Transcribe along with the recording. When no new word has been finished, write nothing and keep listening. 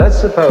let's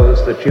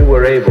suppose that you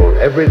were able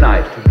every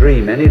night to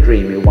dream any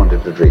dream you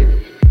wanted to dream.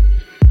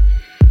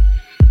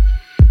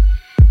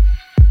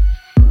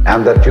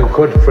 And that you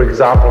could, for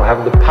example,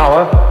 have the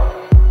power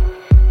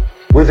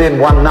within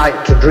one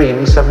night to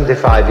dream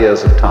 75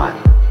 years of time.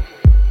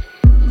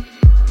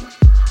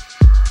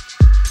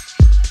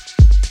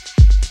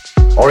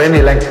 Or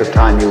any length of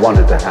time you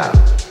wanted to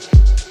have.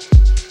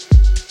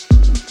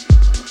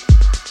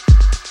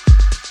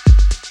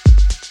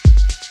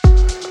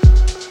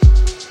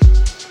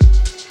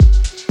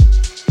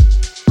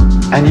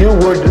 And you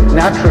would,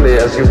 naturally,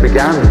 as you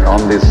began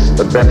on this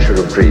adventure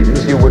of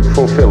dreams, you would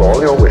fulfill all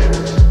your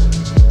wishes.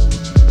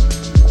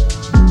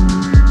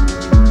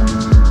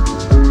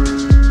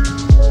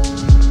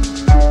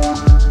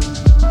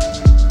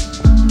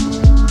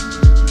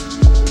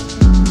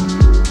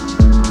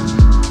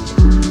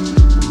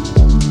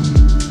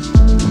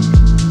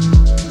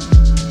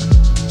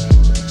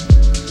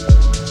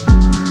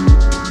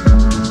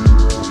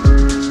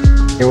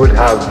 You would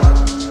have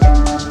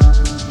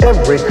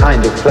every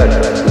kind of pleasure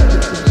that you could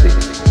conceive.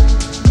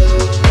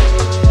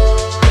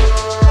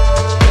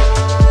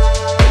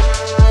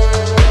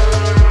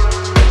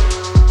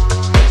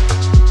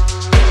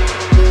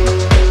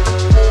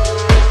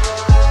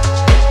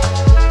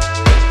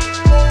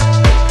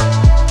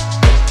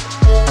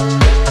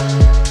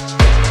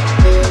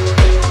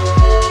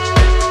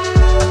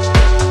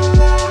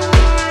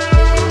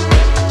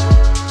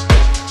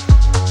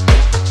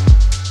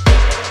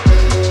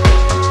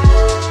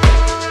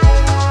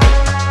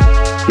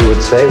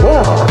 Say,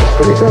 wow, that's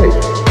pretty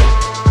great.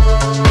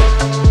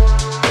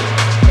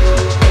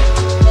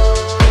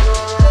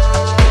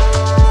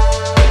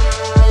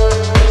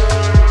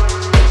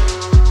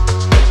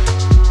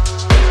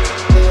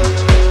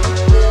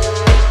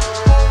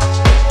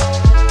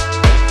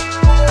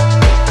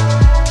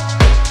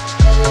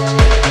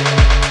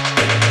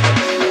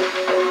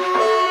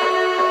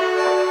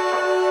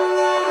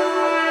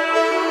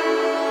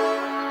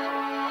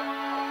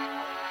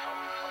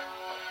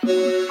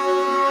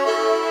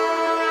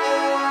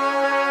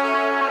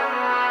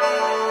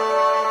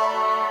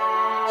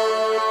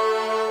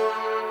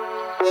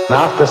 And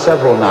after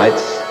several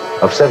nights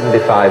of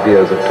 75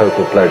 years of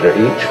total pleasure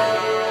each,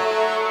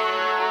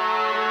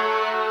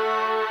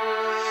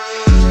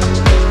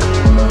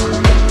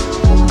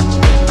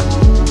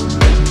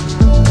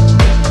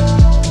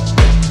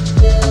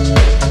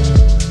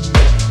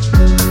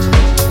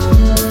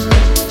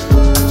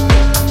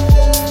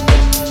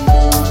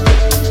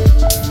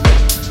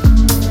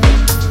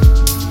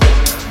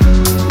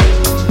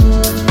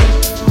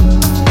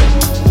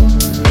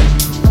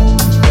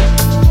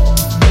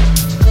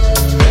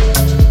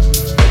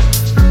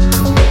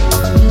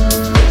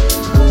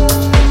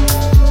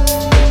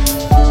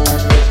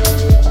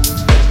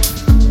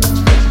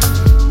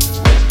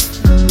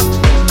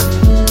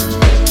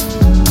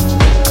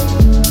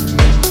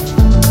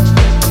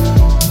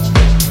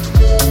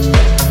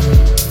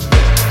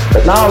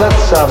 now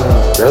let's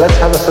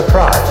have a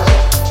surprise.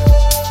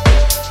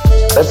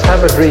 Let's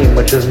have a dream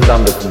which isn't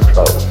under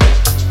control.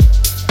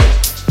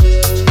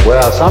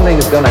 Where something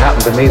is going to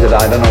happen to me that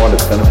I don't know what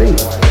it's going to be.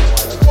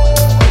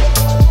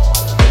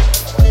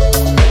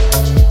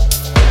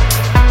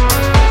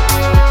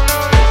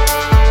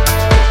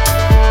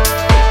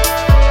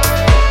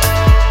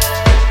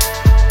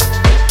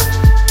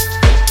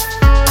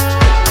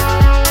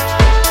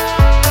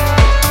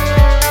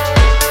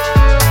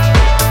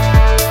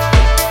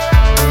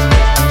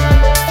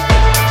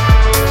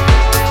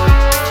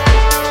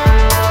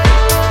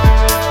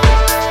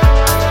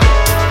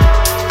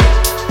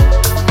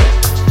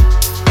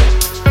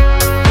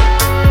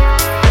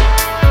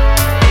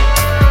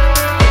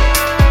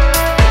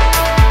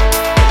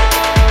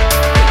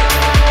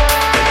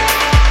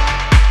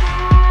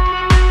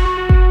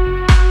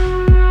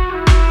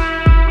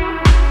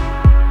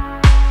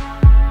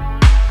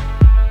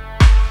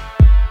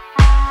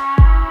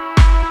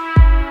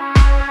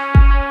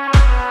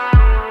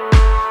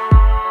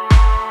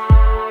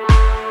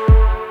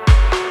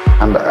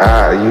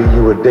 And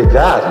you would dig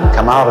that and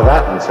come out of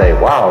that and say,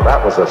 wow,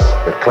 that was a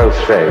close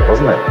shave,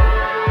 wasn't it?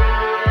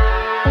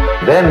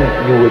 Then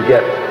you would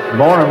get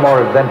more and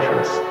more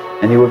adventurous,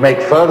 and you would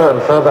make further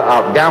and further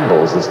out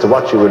gambles as to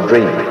what you would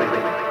dream.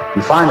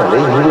 And finally,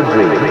 you would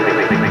dream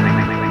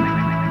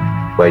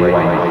where you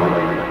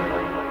are.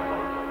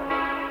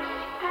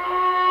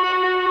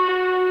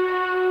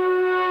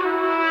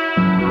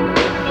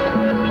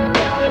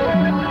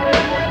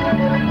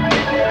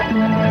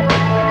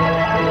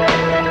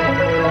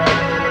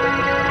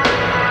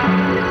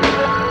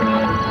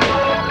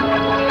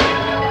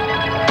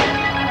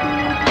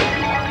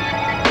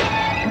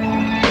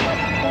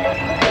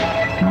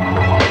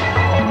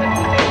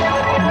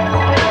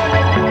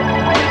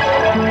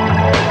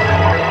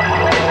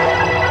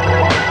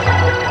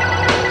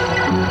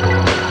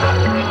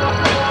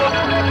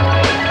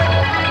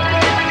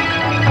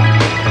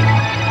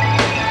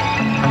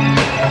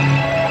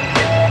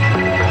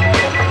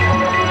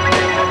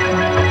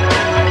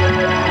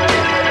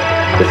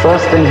 The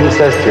first thing he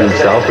says to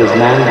himself is,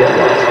 man, get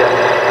lost.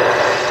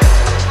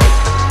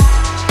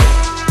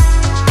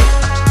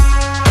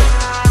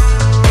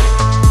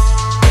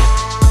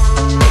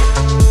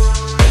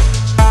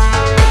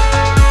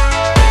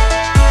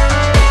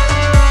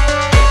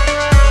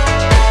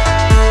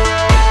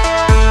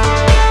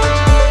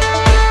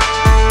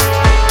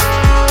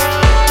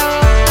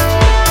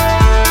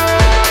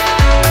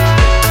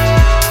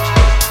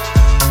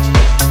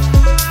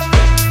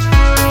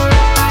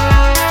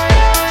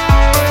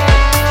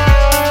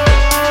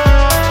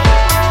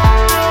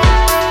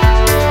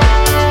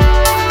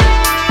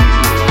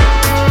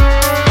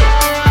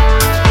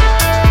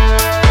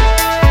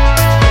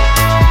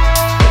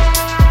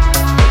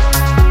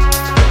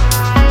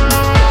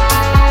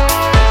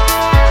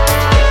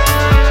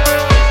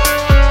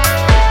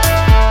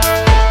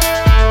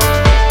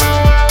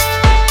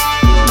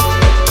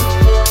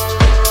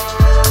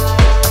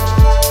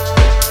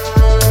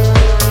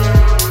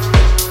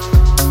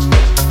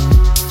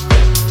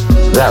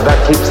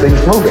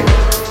 moving.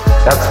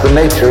 That's the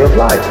nature of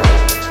life.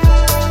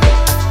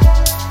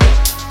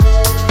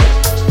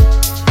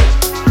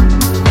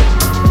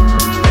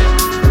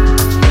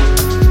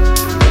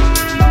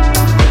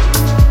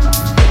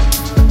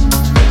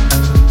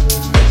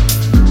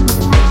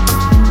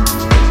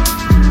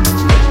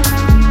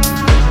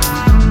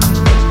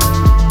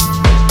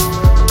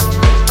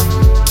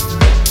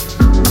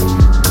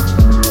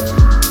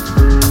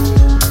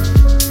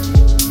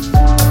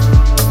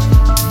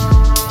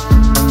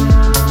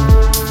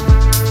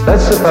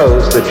 Let's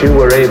suppose that you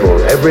were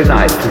able every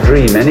night to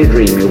dream any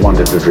dream you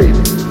wanted to dream.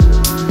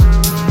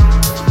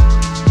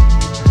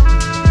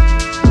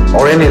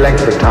 Or any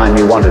length of time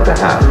you wanted to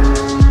have.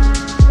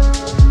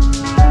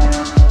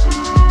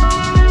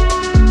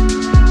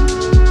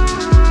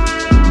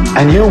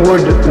 And you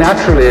would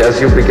naturally,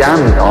 as you began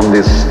on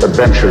this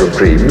adventure of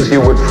dreams, you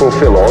would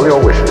fulfill all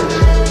your wishes.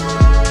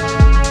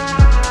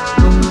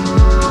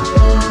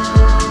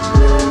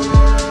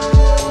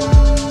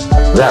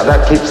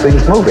 That keeps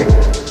things moving.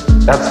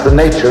 That's the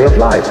nature of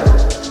life.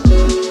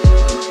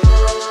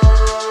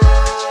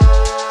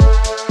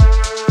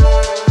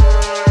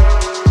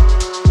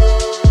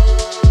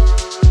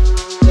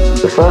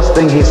 The first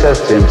thing he says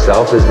to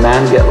himself is,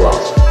 man, get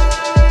lost.